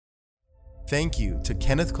Thank you to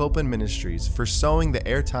Kenneth Copeland Ministries for sowing the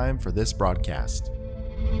airtime for this broadcast.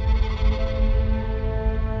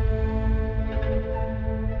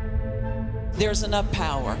 There's enough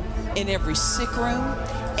power in every sick room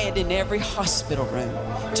and in every hospital room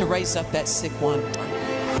to raise up that sick one.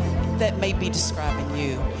 That may be describing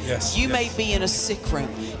you. You may be in a sick room.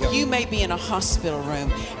 You may be in a hospital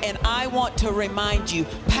room. And I want to remind you,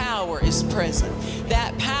 power is present.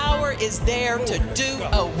 That power is there to do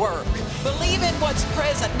a work. Believe in what's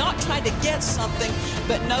present, not trying to get something,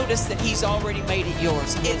 but notice that He's already made it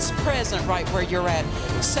yours. It's present right where you're at.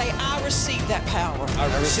 Say, I receive that power.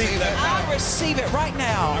 I receive that power. I receive it right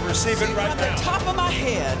now. I receive it right now. From the top of my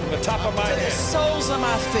head. From the top of my head. The soles of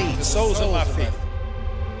my feet. The soles of my feet.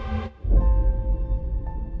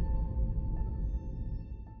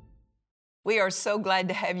 We are so glad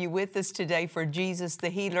to have you with us today for Jesus the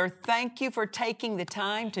Healer. Thank you for taking the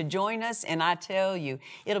time to join us. And I tell you,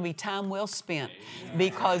 it'll be time well spent,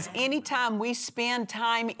 because anytime we spend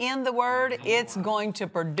time in the Word, it's going to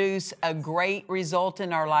produce a great result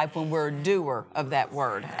in our life when we're a doer of that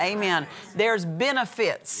Word. Amen. There's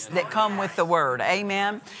benefits that come with the Word.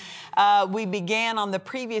 Amen. We began on the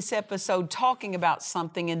previous episode talking about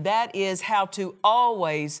something, and that is how to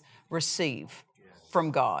always receive from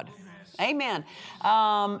God. Amen.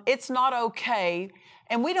 It's not okay,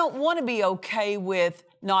 and we don't want to be okay with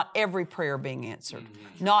not every prayer being answered.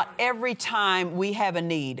 Not every time we have a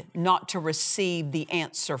need, not to receive the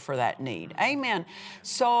answer for that need. Amen.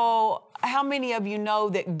 So how many of you know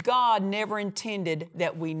that God never intended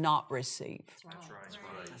that we not receive?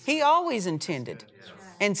 He always intended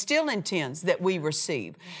and still intends that we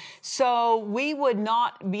receive. So we would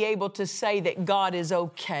not be able to say that God is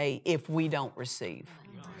okay if we don't receive.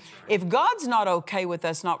 If God's not okay with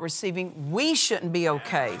us not receiving, we shouldn't be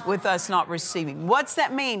okay with us not receiving. What's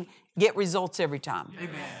that mean? Get results every time.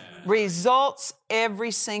 Amen. Results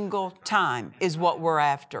every single time is what we're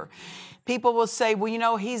after. People will say, well, you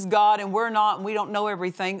know, He's God and we're not, and we don't know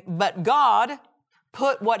everything. But God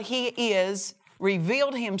put what He is,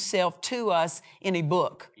 revealed Himself to us in a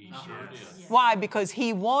book. Why? Because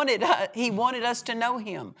He wanted us to know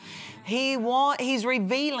Him. He's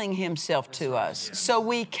revealing Himself to us so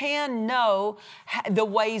we can know the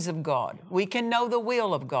ways of God. We can know the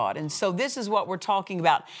will of God. And so this is what we're talking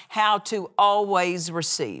about, how to always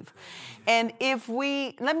receive. And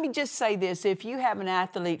let me just say this, if you have an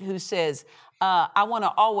athlete who says, I want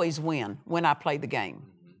to always win when I play the game,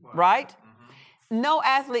 right? No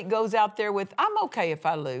athlete goes out there with, I'm okay if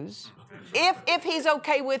I lose. If he's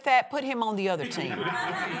okay with that, put him on the other team.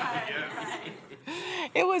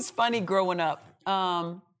 It was funny growing up.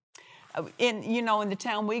 In the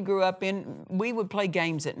town we grew up in, we would play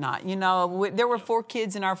games at night. There were 4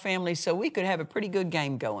 kids in our family, so we could have a pretty good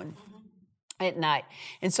game going at night.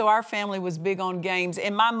 And so our family was big on games.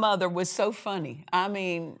 And my mother was so funny. I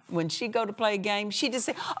mean, when she'd go to play a game, she'd just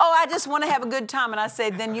say, oh, I just want to have a good time. And I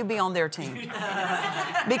said, then you be on their team.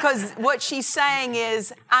 Because what she's saying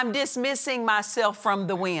is, I'm dismissing myself from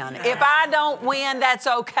the win. If I don't win, that's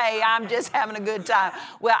okay. I'm just having a good time.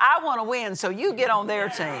 Well, I want to win, so you get on their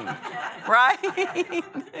team. Right?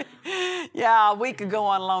 Yeah, we could go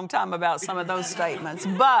on a long time about some of those statements.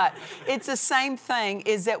 But it's the same thing,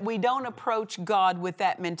 is that we don't approach God with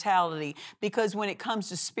that mentality, because when it comes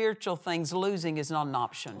to spiritual things, losing is not an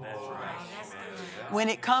option. When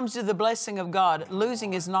it comes to the blessing of God,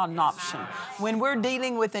 losing is not an option. When we're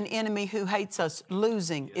dealing with an enemy who hates us,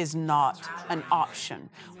 losing is not an option.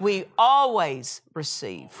 We always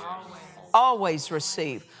receive. Always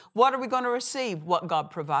receive. What are we going to receive? What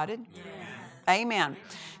God provided. Amen.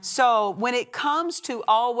 So when it comes to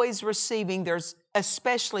always receiving, there's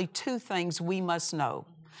especially 2 things we must know.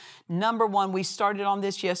 Number 1, we started on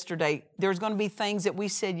this yesterday. There's going to be things that we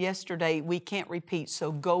said yesterday we can't repeat.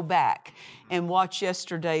 So go back and watch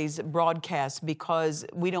yesterday's broadcast, because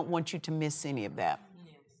we don't want you to miss any of that.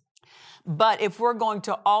 But if we're going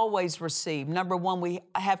to always receive, number 1, we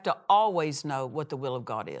have to always know what the will of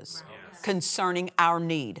God is concerning our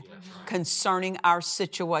need, concerning our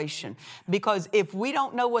situation. Because if we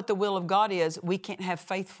don't know what the will of God is, we can't have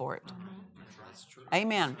faith for it.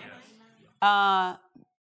 Amen.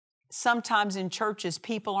 Sometimes in churches,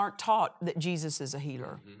 people aren't taught that Jesus is a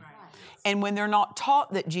healer. And when they're not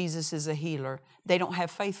taught that Jesus is a healer, they don't have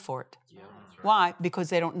faith for it. Why? Because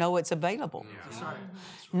they don't know it's available.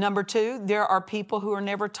 Number 2, there are people who are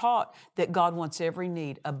never taught that God wants every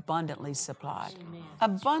need abundantly supplied.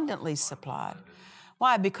 Abundantly supplied.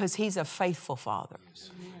 Why? Because He's a faithful Father.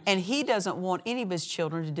 And He doesn't want any of His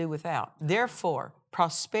children to do without. Therefore,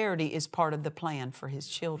 prosperity is part of the plan for His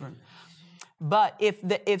children. But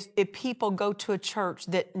if people go to a church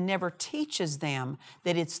that never teaches them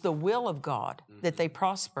that it's the will of God that they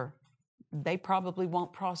prosper, they probably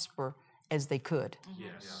won't prosper as they could.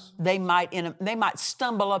 Yes. They might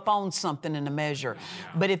stumble upon something in a measure,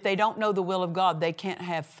 but if they don't know the will of God, they can't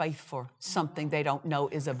have faith for something they don't know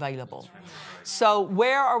is available. So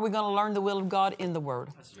where are we going to learn the will of God? In the Word.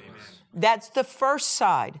 That's the first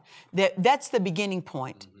side. That's the beginning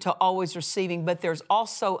point to always receiving, but there's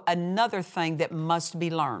also another thing that must be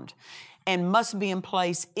learned and must be in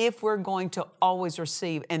place if we're going to always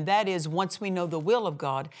receive. And that is, once we know the will of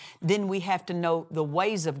God, then we have to know the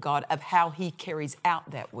ways of God of how He carries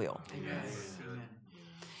out that will. Amen.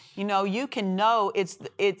 You know, you can know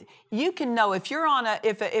you can know if you're on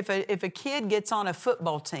if a kid gets on a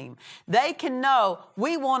football team, they can know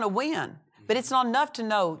we want to win. But it's not enough to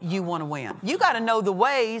know you want to win. You got to know the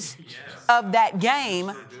ways of that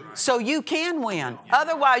game so you can win.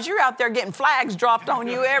 Otherwise, you're out there getting flags dropped on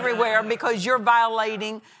you everywhere because you're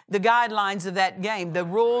violating the guidelines of that game, the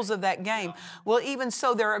rules of that game. Well, even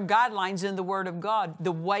so, there are guidelines in the Word of God,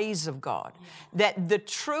 the ways of God, that the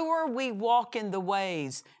truer we walk in the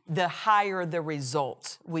ways, the higher the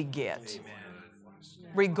results we get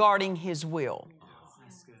regarding His will.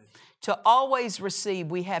 To always receive,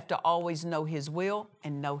 we have to always know His will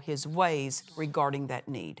and know His ways regarding that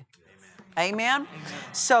need. Amen?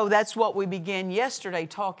 So that's what we began yesterday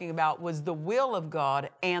talking about, was the will of God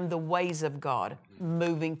and the ways of God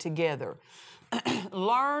moving together.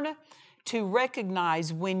 Learn to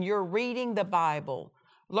recognize when you're reading the Bible.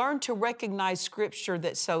 Learn to recognize Scripture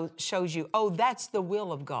that shows you, oh, that's the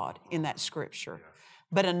will of God in that Scripture.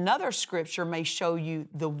 But another Scripture may show you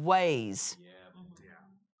the ways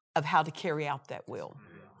of how to carry out that will.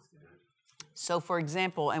 So, for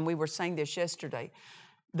example, and we were saying this yesterday,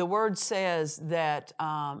 the Word says that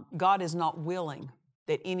God is not willing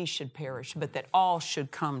that any should perish, but that all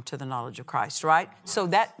should come to the knowledge of Christ, right? So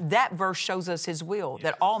that verse shows us His will,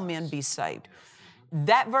 that all men be saved.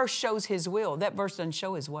 That verse shows His will. That verse doesn't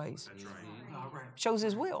show His ways. Shows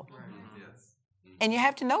His will. And you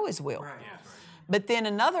have to know His will. But then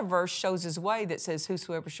another verse shows His way that says,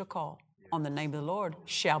 whosoever shall call on the name of the Lord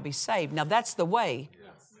shall be saved. Now that's the way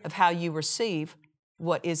of how you receive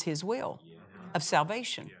what is His will of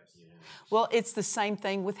salvation. Well, it's the same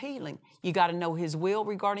thing with healing. You got to know His will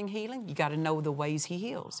regarding healing. You got to know the ways He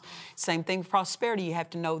heals. Same thing with prosperity. You have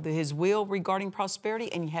to know His will regarding prosperity,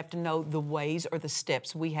 and you have to know the ways or the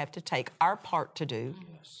steps we have to take, our part to do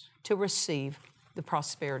to receive the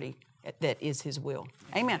prosperity that is His will.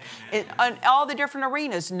 Amen. In all the different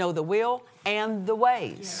arenas, know the will and the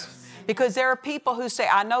ways. Because there are people who say,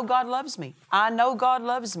 I know God loves me. I know God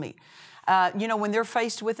loves me. When they're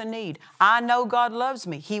faced with a need, I know God loves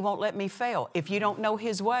me. He won't let me fail. If you don't know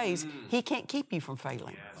His ways, He can't keep you from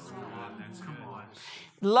failing.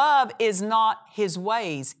 Love is not His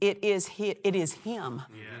ways. It is Him.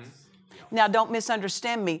 Now, don't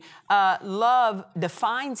misunderstand me. Love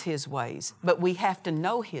defines His ways, but we have to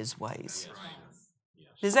know His ways.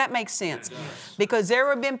 Does that make sense? Because there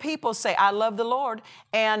have been people say, I love the Lord.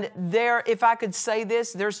 And if I could say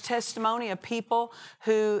this, there's testimony of people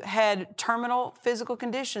who had terminal physical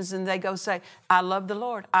conditions, and they go say, I love the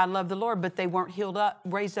Lord. I love the Lord. But they weren't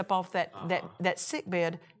raised up off that sick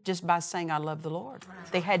bed just by saying, I love the Lord.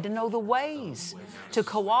 They had to know the ways to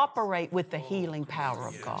cooperate with the healing power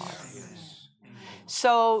of God.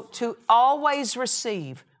 So to always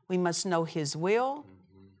receive, we must know His will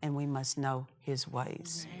and we must know His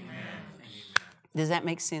ways. Does that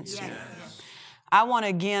make sense to you? I want to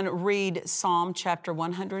again read Psalm chapter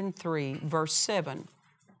 103, verse 7.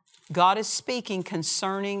 God is speaking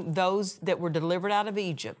concerning those that were delivered out of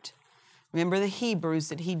Egypt. Remember the Hebrews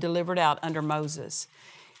that He delivered out under Moses.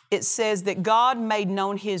 It says that God made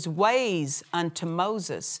known His ways unto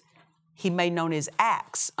Moses. He made known His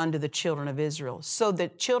acts unto the children of Israel. So the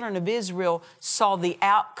children of Israel saw the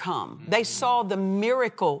outcome. They saw the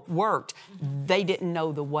miracle worked. They didn't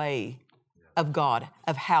know the way of God,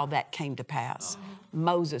 of how that came to pass.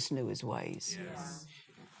 Moses knew His ways.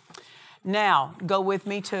 Now, go with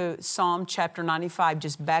me to Psalm chapter 95.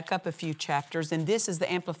 Just back up a few chapters. And this is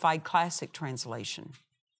the Amplified Classic Translation.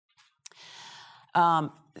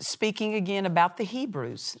 Speaking again about the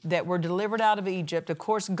Hebrews that were delivered out of Egypt. Of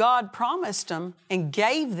course, God promised them and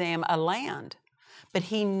gave them a land, but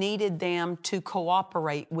He needed them to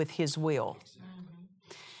cooperate with His will.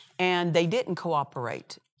 And they didn't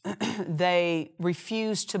cooperate. They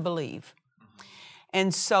refused to believe.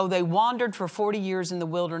 And so they wandered for 40 years in the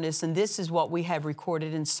wilderness, and this is what we have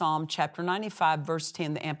recorded in Psalm chapter 95, verse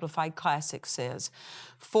 10, the Amplified Classic says,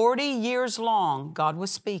 40 years long, God was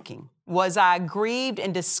speaking, was I grieved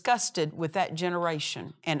and disgusted with that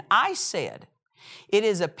generation. And I said, it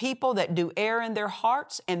is a people that do err in their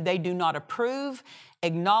hearts, and they do not approve,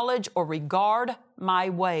 acknowledge, or regard my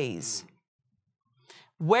ways.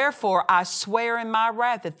 Wherefore I swear in my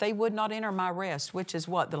wrath that they would not enter my rest, which is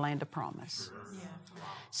what? The land of promise.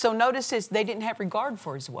 So notice this, they didn't have regard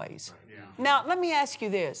for his ways. Now, let me ask you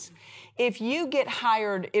this. If you get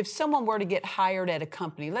hired, if someone were to get hired at a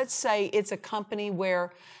company, let's say it's a company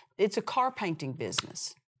where it's a car painting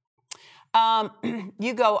business.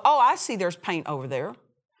 You go, oh, I see there's paint over there.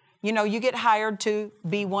 You know, you get hired to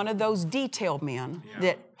be one of those detail men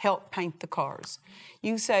that help paint the cars.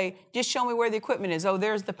 You say, just show me where the equipment is. Oh,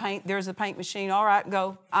 there's the paint machine. All right,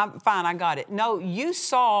 go. I'm fine, I got it. No, you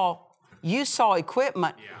saw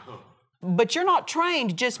equipment, but you're not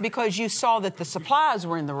trained just because you saw that the supplies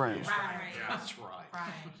were in the room. That's right.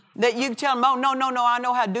 That you tell them, oh, no, I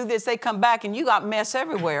know how to do this. They come back and you got mess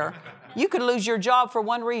everywhere. You could lose your job for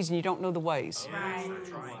one reason. You don't know the ways.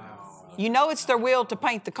 You know it's their will to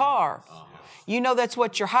paint the car. You know that's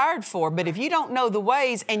what you're hired for. But if you don't know the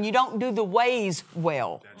ways and you don't do the ways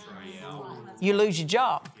well, you lose your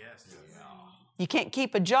job. You can't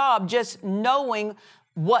keep a job just knowing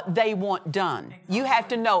what they want done. You have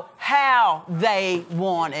to know how they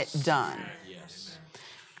want it done.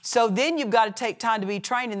 So then you've got to take time to be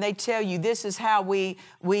trained, and they tell you this is how we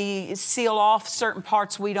seal off certain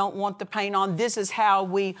parts we don't want the paint on. This is how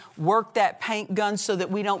we work that paint gun so that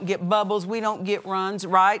we don't get bubbles, we don't get runs,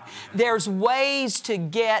 right? There's ways to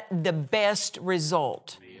get the best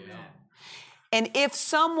result. And if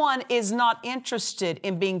someone is not interested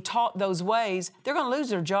in being taught those ways, they're going to lose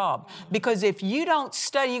their job. Because if you don't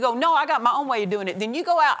study, you go, no, I got my own way of doing it. Then you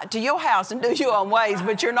go out to your house and do your own ways,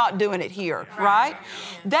 but you're not doing it here, right?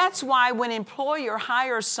 That's why when an employer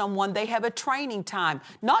hires someone, they have a training time.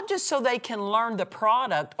 Not just so they can learn the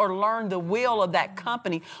product or learn the will of that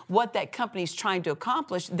company, what that company is trying to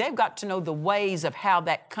accomplish. They've got to know the ways of how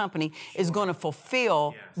that company is going to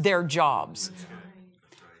fulfill their jobs.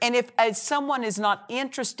 And if someone is not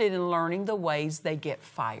interested in learning the ways, they get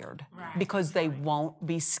fired because they won't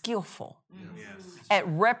be skillful at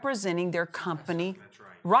representing their company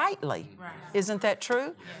rightly. Isn't that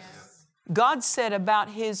true? God said about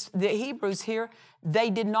the Hebrews here, they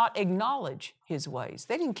did not acknowledge his ways.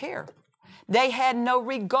 They didn't care. They had no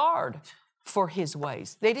regard for his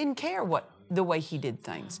ways. They didn't care the way he did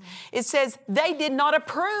things. It says they did not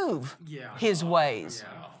approve his ways.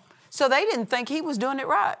 So they didn't think he was doing it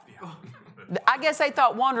right. I guess they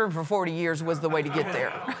thought wandering for 40 years was the way to get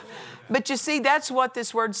there. But you see, that's what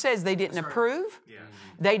this word says. They didn't approve,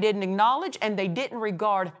 they didn't acknowledge, and they didn't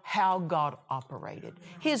regard how God operated.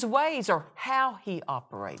 His ways are how he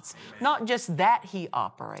operates. Not just that he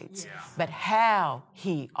operates, but how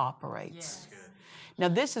he operates. Now,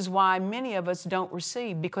 this is why many of us don't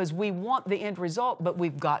receive, because we want the end result, but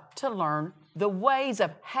we've got to learn the ways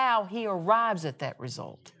of how he arrives at that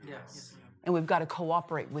result. And we've got to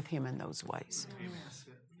cooperate with him in those ways.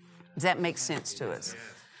 Does that make sense to us?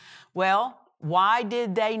 Well, why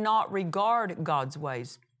did they not regard God's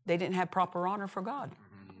ways? They didn't have proper honor for God.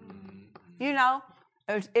 You know,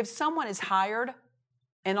 if someone is hired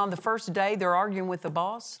and on the first day they're arguing with the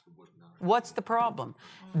boss, what's the problem?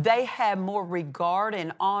 They have more regard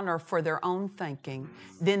and honor for their own thinking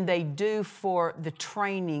than they do for the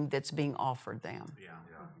training that's being offered them.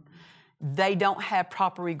 They don't have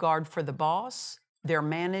proper regard for the boss, their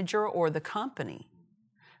manager, or the company.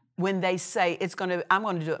 When they say, I'm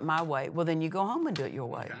going to do it my way, well, then you go home and do it your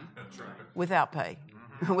way. Without pay,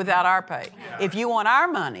 without our pay. If you want our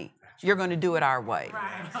money, you're going to do it our way.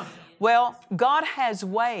 Well, God has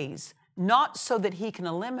ways, not so that he can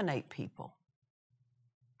eliminate people.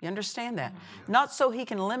 You understand that? Not so he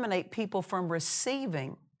can eliminate people from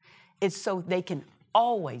receiving. It's so they can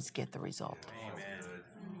always get the result.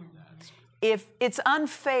 If it's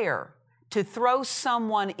unfair to throw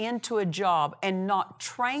someone into a job and not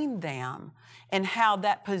train them and how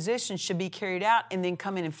that position should be carried out and then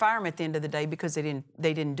come in and fire them at the end of the day because they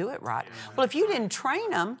didn't do it right. Well, if you didn't train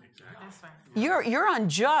them, you're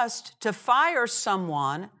unjust to fire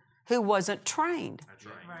someone who wasn't trained.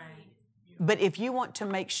 But if you want to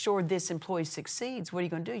make sure this employee succeeds, what are you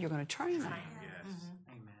going to do? You're going to train them.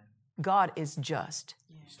 God is just.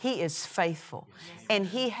 He is faithful. And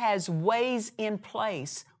he has ways in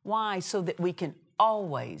place. Why? So that we can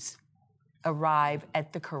always arrive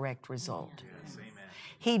at the correct result.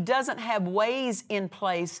 He doesn't have ways in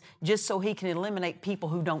place just so He can eliminate people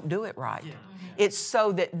who don't do it right. Yeah. It's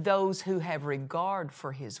so that those who have regard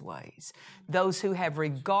for His ways, those who have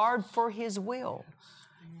regard for His will,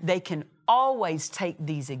 they can always take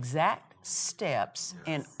these exact steps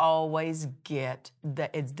and always get the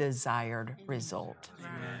desired result.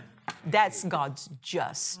 That's God's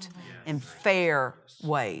just and fair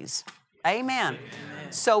ways. Amen.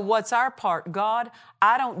 So what's our part? God,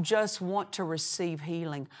 I don't just want to receive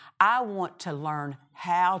healing. I want to learn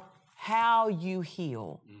how you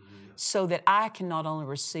heal so that I can not only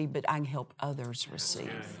receive, but I can help others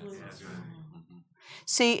receive.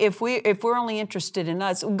 See, if we're only interested in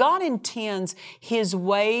us, God intends His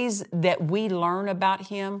ways that we learn about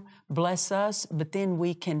Him bless us, but then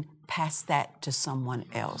we can pass that to someone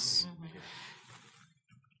else.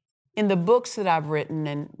 In the books that I've written,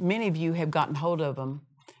 and many of you have gotten hold of them,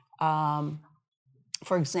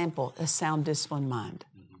 for example, A Sound Disciplined Mind,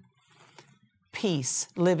 Peace,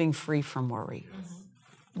 Living Free from Worry,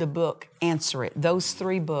 the book Answer It. Those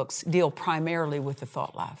 3 books deal primarily with the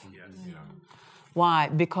thought life. Why?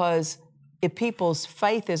 Because if people's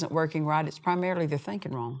faith isn't working right, it's primarily they're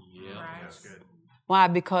thinking wrong. Why?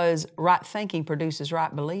 Because right thinking produces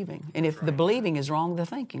right believing. And if the believing is wrong, the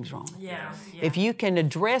thinking's wrong. If you can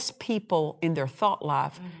address people in their thought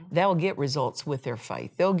life, they'll get results with their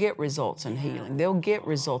faith. They'll get results in healing. They'll get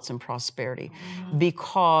results in prosperity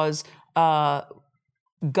because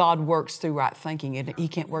God works through right thinking and He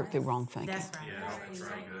can't work through wrong thinking.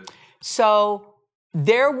 So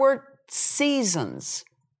there were seasons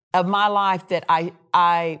of my life that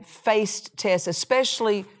I faced tests,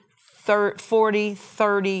 especially 40,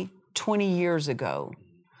 30, 20 years ago,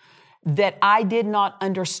 that I did not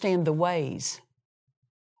understand the ways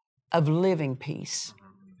of living peace,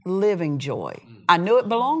 living joy. I knew it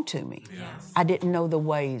belonged to me. I didn't know the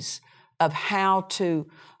ways of how to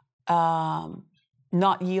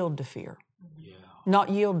not yield to fear, not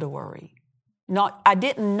yield to worry. I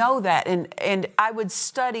didn't know that, and I would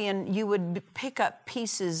study, and you would pick up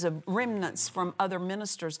pieces of remnants from other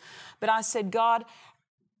ministers. But I said, God,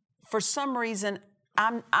 for some reason,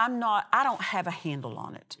 I don't have a handle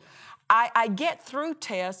on it. I get through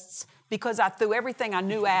tests because I threw everything I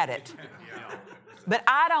knew at it. But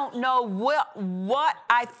I don't know what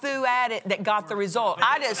I threw at it that got the result.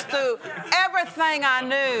 I just threw everything I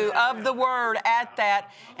knew of the Word at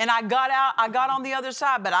that, and I got on the other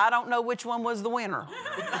side, but I don't know which one was the winner.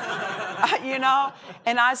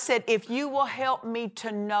 And I said, if you will help me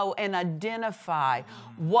to know and identify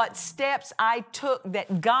what steps I took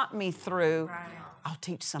that got me through, I'll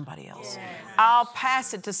teach somebody else. I'll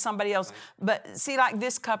pass it to somebody else. But see, like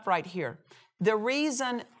this cup right here, the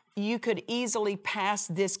reason you could easily pass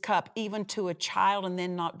this cup even to a child and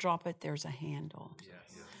then not drop it, there's a handle.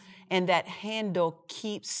 And that handle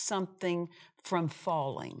keeps something from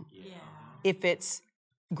falling if it's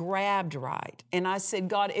grabbed right. And I said,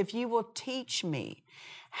 God, if you will teach me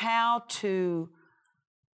how to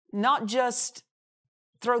not just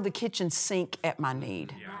throw the kitchen sink at my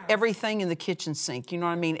need. Everything in the kitchen sink, you know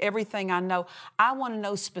what I mean? Everything I know. I want to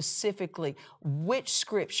know specifically which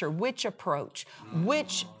scripture, which approach,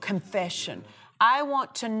 which confession. I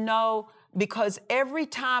want to know, because every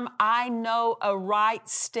time I know a right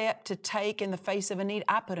step to take in the face of a need,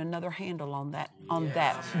 I put another handle on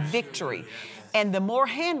that victory. And the more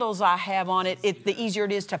handles I have on it, the easier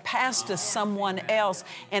it is to pass to someone else.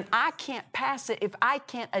 And I can't pass it if I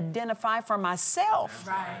can't identify for myself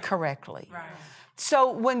correctly. So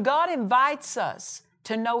when God invites us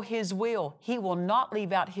to know His will, He will not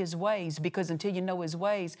leave out His ways, because until you know His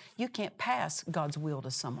ways, you can't pass God's will to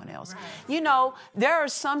someone else. There are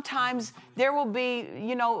sometimes there will be,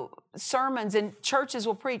 sermons and churches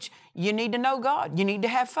will preach, you need to know God. You need to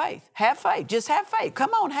have faith. Have faith. Just have faith.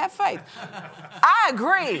 Come on, have faith. I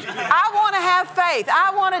agree. I want to have faith.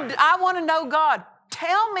 I want to know God.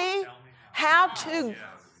 Tell me how to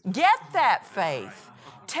get that faith.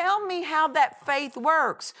 Tell me how that faith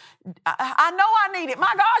works. I know I need it.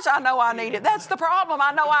 My gosh, I know I need it. That's the problem.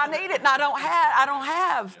 I know I need it, and I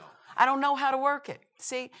don't know how to work it.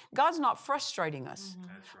 See, God's not frustrating us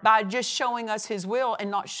by just showing us His will and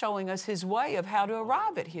not showing us His way of how to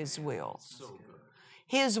arrive at His will.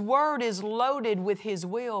 His Word is loaded with His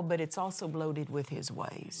will, but it's also loaded with His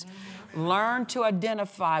ways. Learn to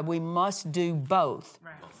identify. We must do both.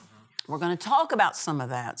 We're going to talk about some of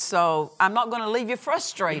that. So I'm not going to leave you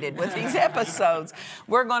frustrated with these episodes.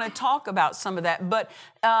 We're going to talk about some of that. But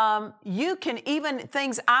you can, even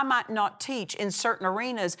things I might not teach in certain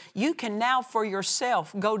arenas, you can now for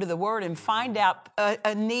yourself go to the Word and find out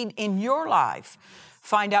a need in your life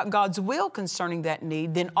find out God's will concerning that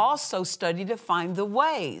need, then also study to find the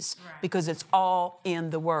ways, because it's all in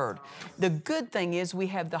the Word. The good thing is we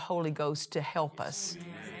have the Holy Ghost to help us.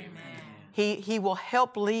 He will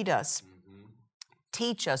help lead us,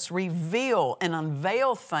 teach us, reveal and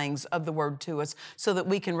unveil things of the Word to us so that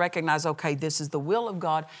we can recognize, okay, this is the will of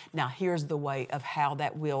God. Now here's the way of how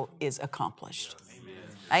that will is accomplished.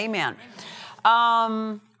 Amen.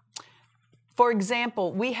 For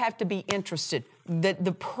example, we have to be interested.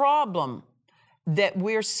 The problem that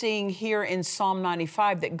we're seeing here in Psalm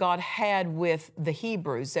 95 that God had with the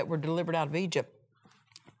Hebrews that were delivered out of Egypt,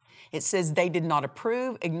 it says they did not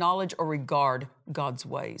approve, acknowledge, or regard God's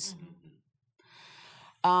ways.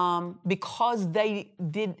 Because they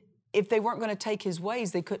did, if they weren't going to take His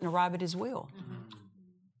ways, they couldn't arrive at His will.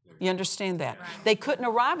 You understand that? Right. They couldn't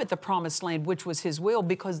arrive at the promised land, which was His will,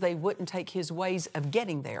 because they wouldn't take His ways of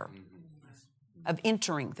getting there, of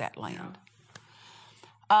entering that land.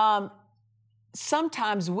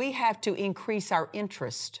 Sometimes we have to increase our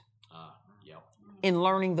interest in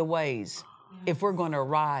learning the ways if we're going to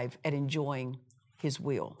arrive at enjoying His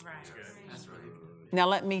will. Right. Now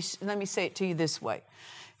let me say it to you this way.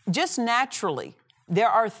 Just naturally, there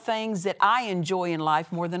are things that I enjoy in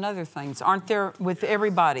life more than other things. Aren't there with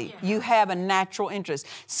everybody? You have a natural interest.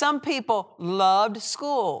 Some people loved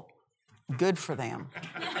school. Good for them.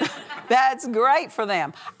 That's great for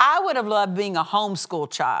them. I would have loved being a homeschool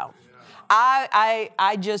child.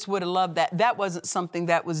 I just would have loved that. That wasn't something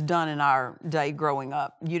that was done in our day growing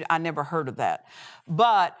up. I never heard of that.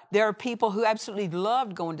 But there are people who absolutely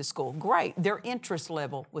loved going to school. Great. Their interest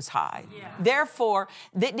level was high. Yeah. Therefore,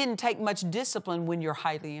 it didn't take much discipline when you're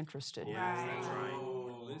highly interested. Yeah.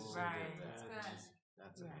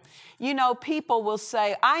 You know, people will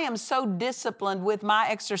say, I am so disciplined with my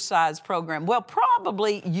exercise program. Well,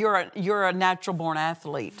 probably you're a natural-born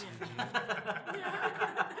athlete.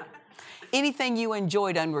 Anything you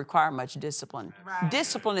enjoy doesn't require much discipline. Right.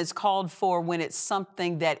 Discipline is called for when it's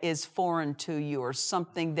something that is foreign to you or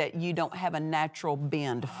something that you don't have a natural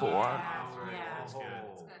bend for. Yeah. That's good.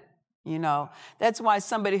 You know, that's why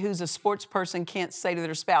somebody who's a sports person can't say to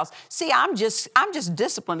their spouse, see, I'm just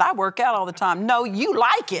disciplined. I work out all the time. No, you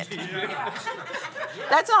like it. Yeah.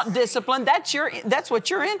 That's not discipline. That's what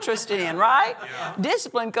you're interested in, right? Yeah.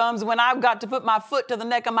 Discipline comes when I've got to put my foot to the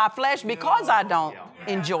neck of my flesh because I don't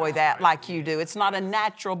enjoy that like you do. It's not a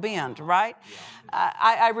natural bend, right?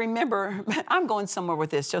 I remember, I'm going somewhere with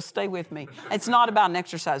this, so stay with me. It's not about an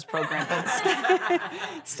exercise program, but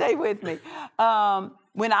stay with me.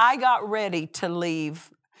 When I got ready to leave,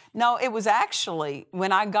 no, it was actually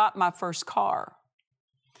when I got my first car.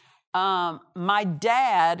 My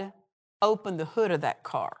dad opened the hood of that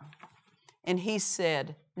car, and he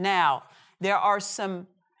said, now, there are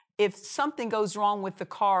if something goes wrong with the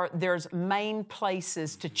car, there's main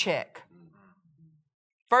places to check.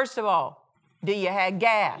 First of all, do you have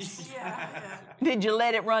gas? Did you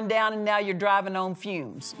let it run down and now you're driving on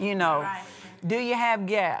fumes? You know, do you have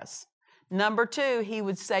gas? Number two, he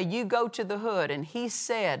would say, you go to the hood. And he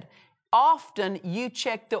said, often you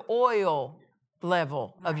check the oil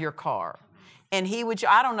level of your car. And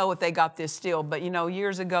I don't know if they got this still, but you know,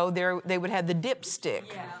 years ago, they would have the dipstick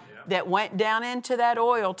that went down into that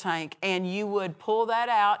oil tank, and you would pull that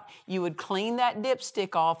out, you would clean that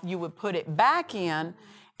dipstick off, you would put it back in,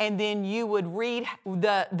 and then you would read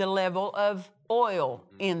the level of oil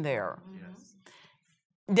in there.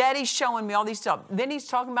 Daddy's showing me all these stuff. Then he's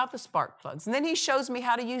talking about the spark plugs. And then he shows me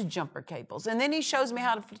how to use jumper cables. And then he shows me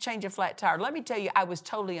how to change a flat tire. Let me tell you, I was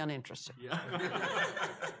totally uninterested. Yeah.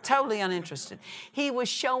 Totally uninterested. He was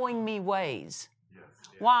showing me ways. Yes.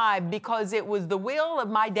 Yeah. Why? Because it was the will of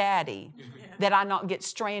my daddy that I not get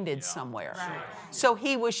stranded somewhere. Right. So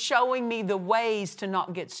he was showing me the ways to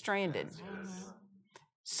not get stranded. Yes.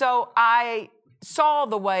 So I saw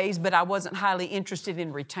the ways, but I wasn't highly interested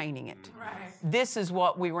in retaining it. Right. This is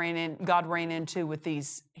what God ran into with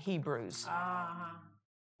these Hebrews.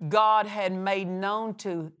 God had made known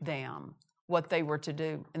to them what they were to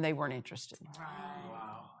do, and they weren't interested. Right.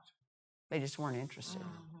 Wow. They just weren't interested.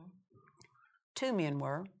 Two men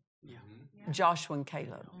were, Joshua and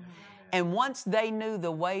Caleb. And once they knew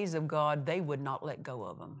the ways of God, they would not let go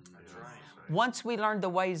of them. Once we learned the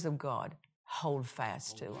ways of God, hold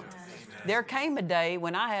fast to them. There came a day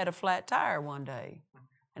when I had a flat tire one day.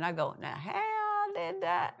 And I go, now how did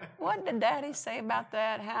that, what did Daddy say about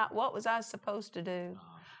that? What was I supposed to do?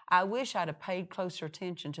 I wish I'd have paid closer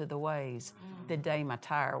attention to the ways the day my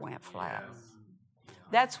tire went flat.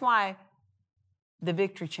 That's why the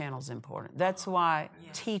Victory Channel is important. That's why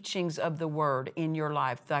teachings of the Word in your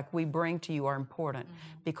life, like we bring to you, are important,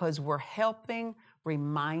 because we're helping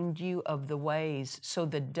remind you of the ways. So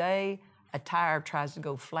the day a tire tries to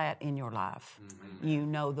go flat in your life, you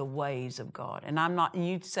know the ways of God. And I'm not,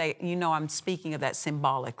 you say, you know, I'm speaking of that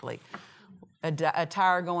symbolically. A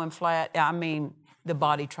tire going flat, I mean, the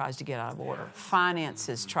body tries to get out of order.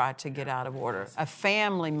 Finances try to get out of order. A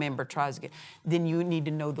family member tries to get, then you need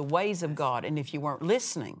to know the ways of God. And if you weren't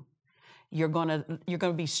listening, you're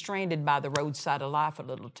gonna be stranded by the roadside of life a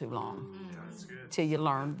little too long till you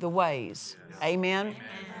learn the ways. Amen? Amen.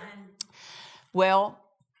 Well,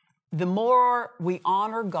 the more we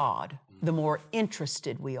honor God, the more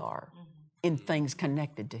interested we are in things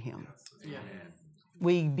connected to Him.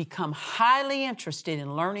 We become highly interested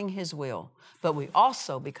in learning His will, but we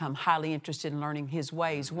also become highly interested in learning His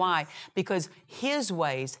ways. Why? Because His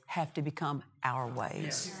ways have to become our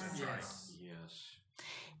ways.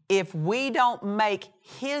 If we don't make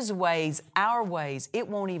His ways our ways, it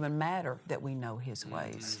won't even matter that we know His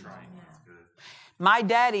ways. My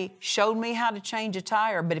daddy showed me how to change a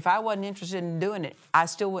tire, but if I wasn't interested in doing it, I'd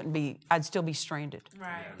still be stranded.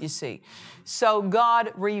 Right. You see. So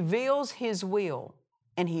God reveals His will,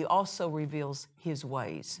 and He also reveals His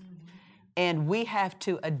ways. And we have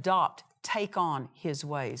to take on His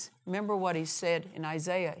ways. Remember what He said in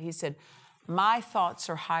Isaiah? He said, my thoughts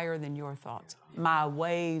are higher than your thoughts. My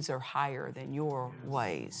ways are higher than your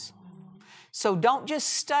ways. So don't just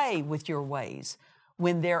stay with your ways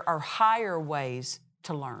when there are higher ways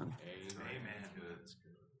to learn. Amen.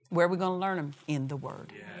 Where are we going to learn them? In the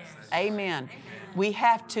Word. Yes. Amen. Amen. We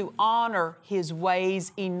have to honor His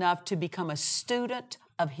ways enough to become a student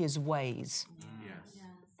of His ways. Yes.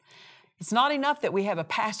 It's not enough that we have a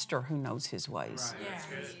pastor who knows His ways. Right.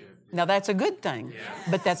 Yes. Now that's a good thing,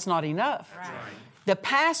 but that's not enough. Right. The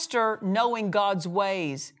pastor knowing God's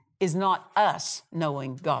ways is not us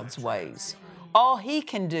knowing God's ways. All he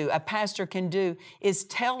can do, a pastor can do, is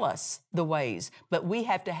tell us the ways, but we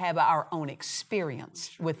have to have our own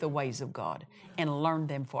experience with the ways of God and learn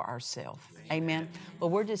them for ourselves. Amen? Well,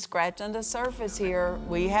 we're just scratching the surface here.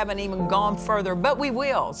 We haven't even gone further, but we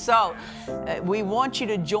will. So we want you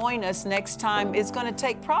to join us next time. It's going to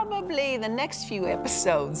take probably the next few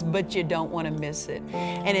episodes, but you don't want to miss it.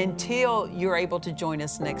 And until you're able to join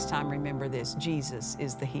us next time, remember this: Jesus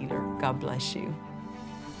is the healer. God bless you.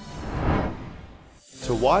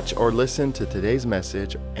 To watch or listen to today's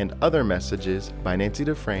message and other messages by Nancy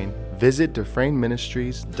Dufresne, visit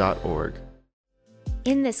DufresneMinistries.org.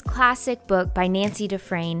 In this classic book by Nancy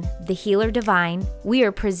Dufresne, The Healer Divine, we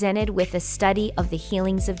are presented with a study of the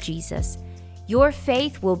healings of Jesus. Your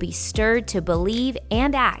faith will be stirred to believe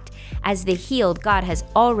and act as the healed God has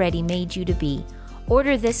already made you to be.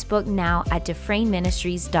 Order this book now at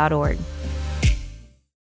DufresneMinistries.org.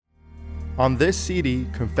 On this CD,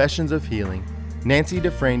 Confessions of Healing, Nancy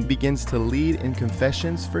Dufresne begins to lead in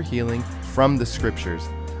confessions for healing from the Scriptures,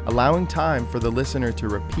 allowing time for the listener to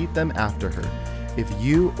repeat them after her. If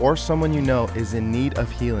you or someone you know is in need of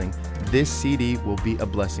healing, this CD will be a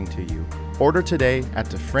blessing to you. Order today at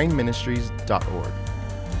DufresneMinistries.org.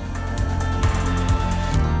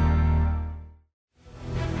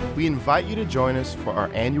 We invite you to join us for our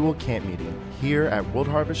annual camp meeting here at World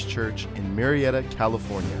Harvest Church in Murrieta,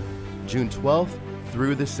 California, June 12th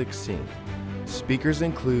through the 16th. Speakers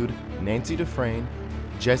include Nancy Dufresne,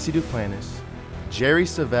 Jesse Duplantis, Jerry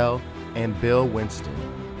Savelle, and Bill Winston.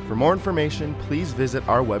 For more information, please visit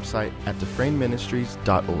our website at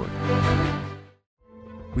DufresneMinistries.org.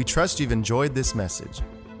 We trust you've enjoyed this message.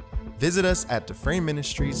 Visit us at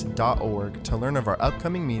DufresneMinistries.org to learn of our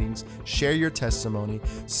upcoming meetings, share your testimony,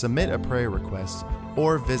 submit a prayer request,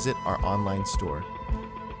 or visit our online store.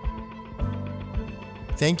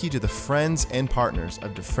 Thank you to the friends and partners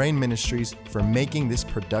of Dufresne Ministries for making this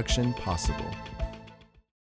production possible.